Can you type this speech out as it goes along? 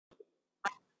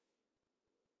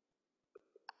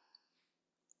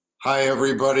Hi,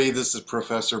 everybody. This is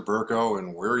Professor Burko,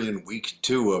 and we're in week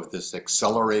 2 of this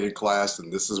accelerated class.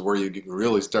 And this is where you can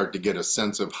really start to get a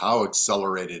sense of how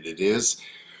accelerated it is.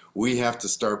 We have to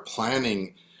start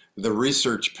planning the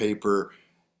research paper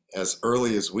as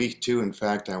early as week 2. In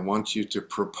fact, I want you to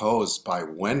propose by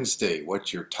Wednesday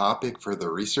what your topic for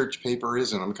the research paper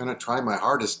is. And I'm going to try my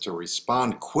hardest to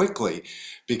respond quickly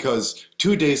because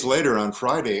 2 days later on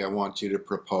Friday, I want you to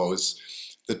propose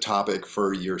the topic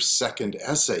for your second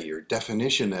essay, your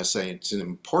definition essay. It's an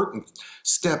important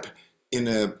step in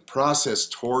a process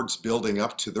towards building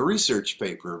up to the research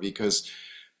paper because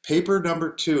paper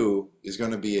number 2 is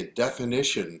going to be a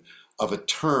definition of a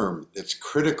term that's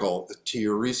critical to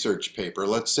your research paper.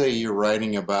 Let's say you're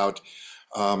writing about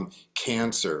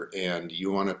cancer and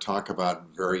you want to talk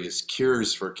about various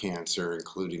cures for cancer,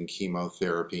 including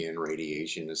chemotherapy and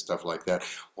radiation and stuff like that.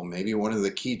 Well, maybe one of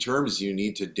the key terms you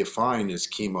need to define is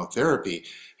chemotherapy.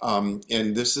 And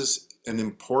this is an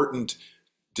important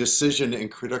decision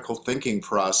and critical thinking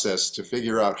process to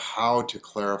figure out how to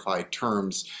clarify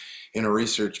terms in a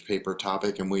research paper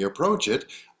topic, and we approach it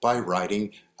by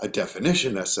writing a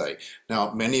definition essay.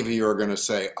 Now, many of you are going to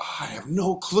say, oh, I have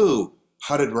no clue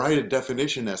how to write a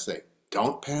definition essay.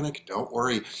 Don't panic, don't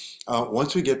worry.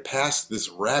 Once we get past this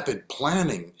rapid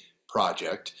planning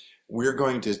project, we're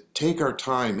going to take our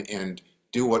time and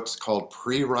do what's called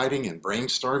pre-writing and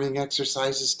brainstorming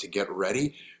exercises to get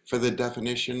ready for the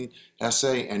definition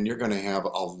essay, and you're going to have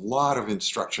a lot of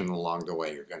instruction along the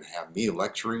way. You're going to have me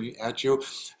lecturing at you,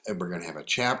 and we're going to have a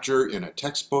chapter in a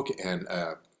textbook and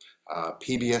a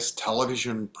PBS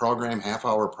television program,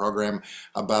 half-hour program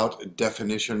about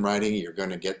definition writing. You're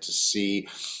going to get to see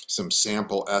some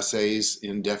sample essays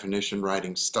in definition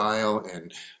writing style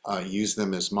and use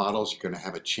them as models. You're going to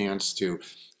have a chance to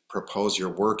propose your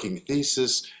working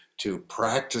thesis, to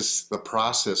practice the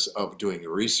process of doing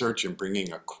research and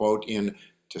bringing a quote in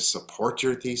to support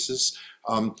your thesis.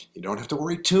 You don't have to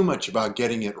worry too much about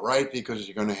getting it right because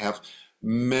you're going to have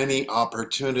many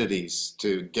opportunities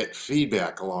to get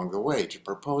feedback along the way, to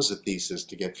propose a thesis,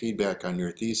 to get feedback on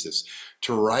your thesis,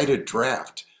 to write a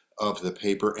draft of the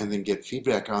paper and then get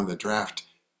feedback on the draft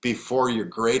before you're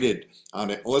graded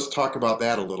on it. Let's talk about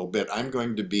that a little bit. I'm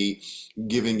going to be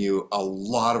giving you a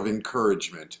lot of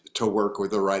encouragement to work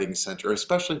with the Writing Center,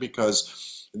 especially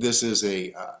because this is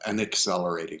an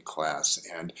accelerated class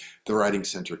and the Writing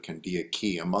Center can be a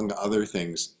key. Among other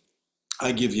things,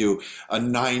 I give you a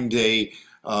 9-day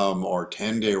or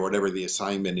 10-day or whatever the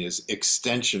assignment is,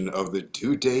 extension of the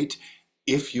due date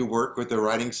if you work with the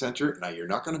Writing Center. Now, you're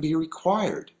not going to be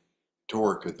required to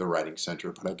work with the Writing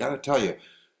Center, but I got to tell you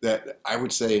that I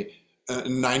would say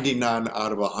 99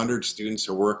 out of 100 students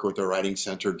who work with the Writing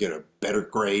Center get a better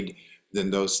grade than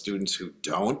those students who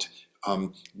don't,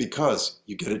 because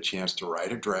you get a chance to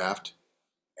write a draft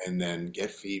and then get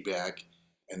feedback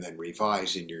and then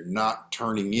revise, and you're not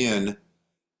turning in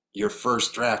your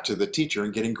first draft to the teacher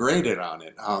and getting graded on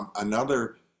it.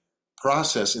 Another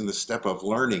process in the step of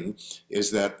learning is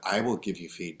that I will give you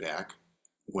feedback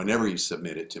whenever you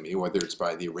submit it to me, whether it's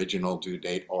by the original due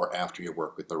date or after you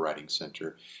work with the Writing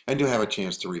Center, and you'll have a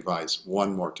chance to revise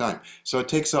one more time. So it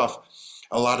takes off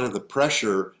a lot of the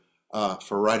pressure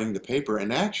for writing the paper,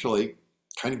 and actually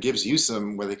kind of gives you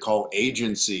some what they call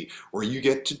agency, where you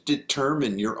get to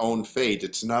determine your own fate.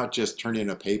 It's not just turn in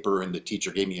a paper and the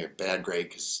teacher gave me a bad grade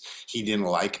because he didn't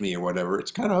like me or whatever.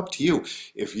 It's kind of up to you.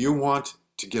 If you want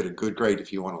to get a good grade,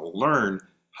 if you want to learn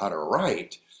how to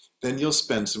write, then you'll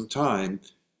spend some time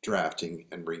drafting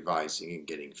and revising and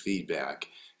getting feedback.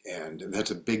 And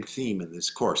that's a big theme in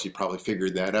this course. You probably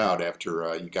figured that out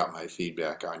after you got my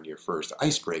feedback on your first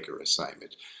icebreaker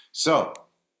assignment. So,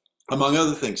 among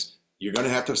other things, you're going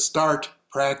to have to start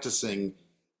practicing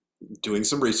doing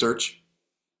some research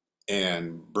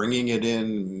and bringing it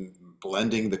in,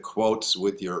 blending the quotes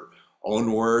with your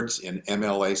own words in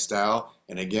MLA style.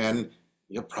 And again,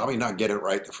 you'll probably not get it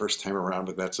right the first time around,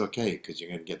 but that's okay because you're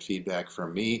going to get feedback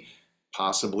from me,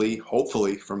 possibly,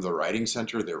 hopefully, from the Writing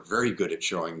Center. They're very good at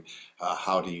showing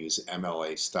how to use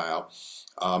MLA style.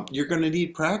 You're going to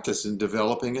need practice in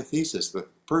developing a thesis. The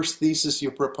first thesis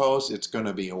you propose, it's going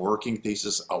to be a working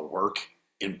thesis, a work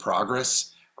in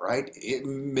progress, right?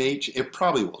 It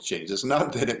probably will change. It's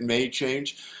not that it may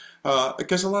change,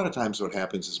 because a lot of times what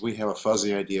happens is we have a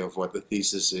fuzzy idea of what the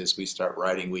thesis is. We start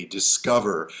writing, we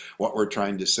discover what we're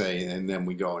trying to say, and then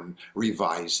we go and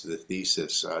revise the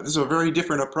thesis. This is a very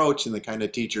different approach than the kind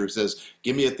of teacher who says,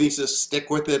 give me a thesis, stick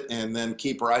with it, and then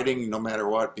keep writing no matter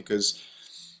what, because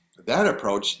that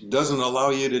approach doesn't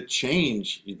allow you to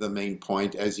change the main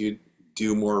point as you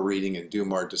do more reading and do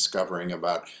more discovering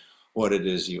about what it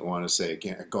is you want to say.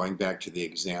 Again, going back to the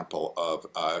example of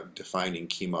defining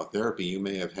chemotherapy, you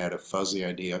may have had a fuzzy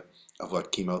idea of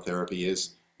what chemotherapy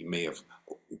is. You may have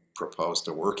proposed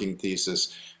a working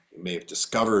thesis. You may have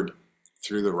discovered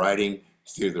through the writing,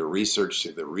 through the research,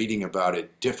 through the reading about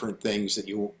it, different things that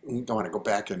you want to go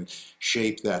back and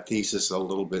shape that thesis a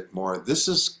little bit more. This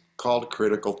is called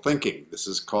critical thinking. This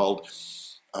is called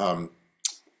um,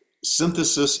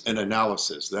 synthesis and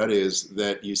analysis. That is,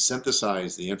 that you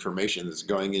synthesize the information that's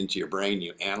going into your brain,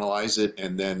 you analyze it,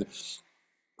 and then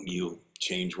you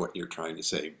change what you're trying to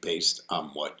say based on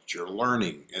what you're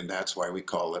learning. And that's why we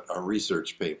call it a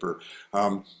research paper.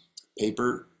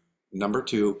 Paper number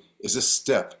 2 is a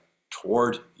step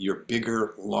toward your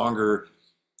bigger, longer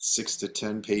 6 to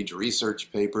 10 page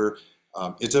research paper.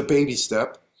 It's a baby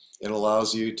step. It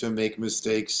allows you to make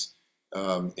mistakes.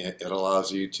 It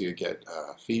allows you to get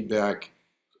feedback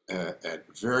at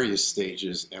various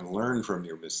stages and learn from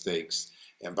your mistakes.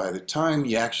 And by the time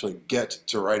you actually get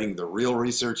to writing the real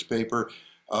research paper,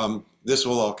 this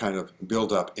will all kind of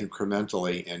build up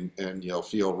incrementally, and you'll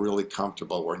feel really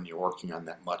comfortable when you're working on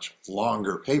that much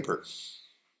longer paper.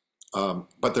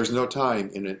 But there's no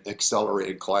time in an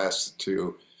accelerated class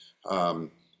to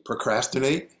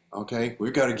procrastinate. Okay,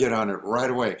 we've got to get on it right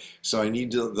away. So I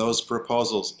need those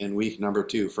proposals in week number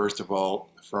 2. First of all,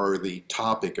 for the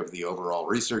topic of the overall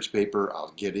research paper,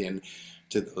 I'll get in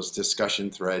to those discussion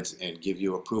threads and give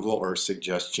you approval or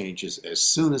suggest changes as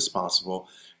soon as possible.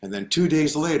 And then 2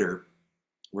 days later,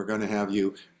 we're going to have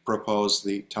you propose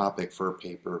the topic for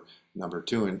paper number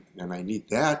 2. And I need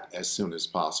that as soon as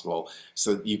possible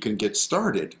so that you can get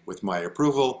started with my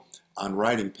approval on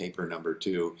writing paper number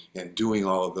 2 and doing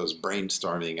all of those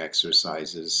brainstorming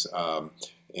exercises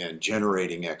and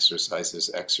generating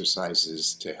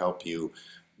exercises to help you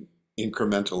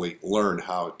incrementally learn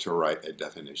how to write a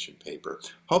definition paper.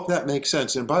 Hope that makes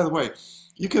sense. And by the way,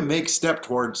 you can make steps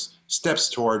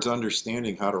towards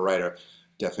understanding how to write a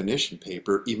definition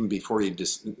paper even before you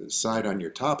decide on your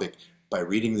topic by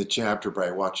reading the chapter,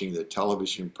 by watching the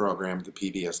television program, the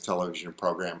PBS television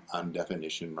program on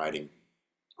definition writing,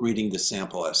 reading the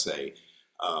sample essay,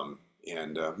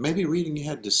 and maybe reading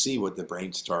ahead to see what the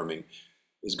brainstorming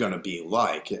is going to be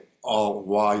like, all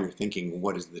while you're thinking,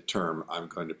 what is the term I'm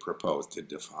going to propose to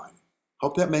define?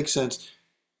 Hope that makes sense.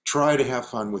 Try to have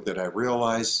fun with it. I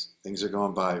realize things are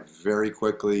going by very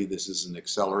quickly. This is an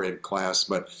accelerated class,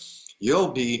 but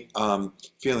you'll be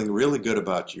feeling really good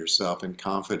about yourself and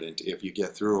confident if you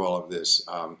get through all of this.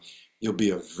 You'll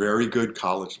be a very good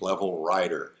college level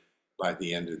writer by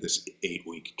the end of this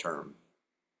 8-week term.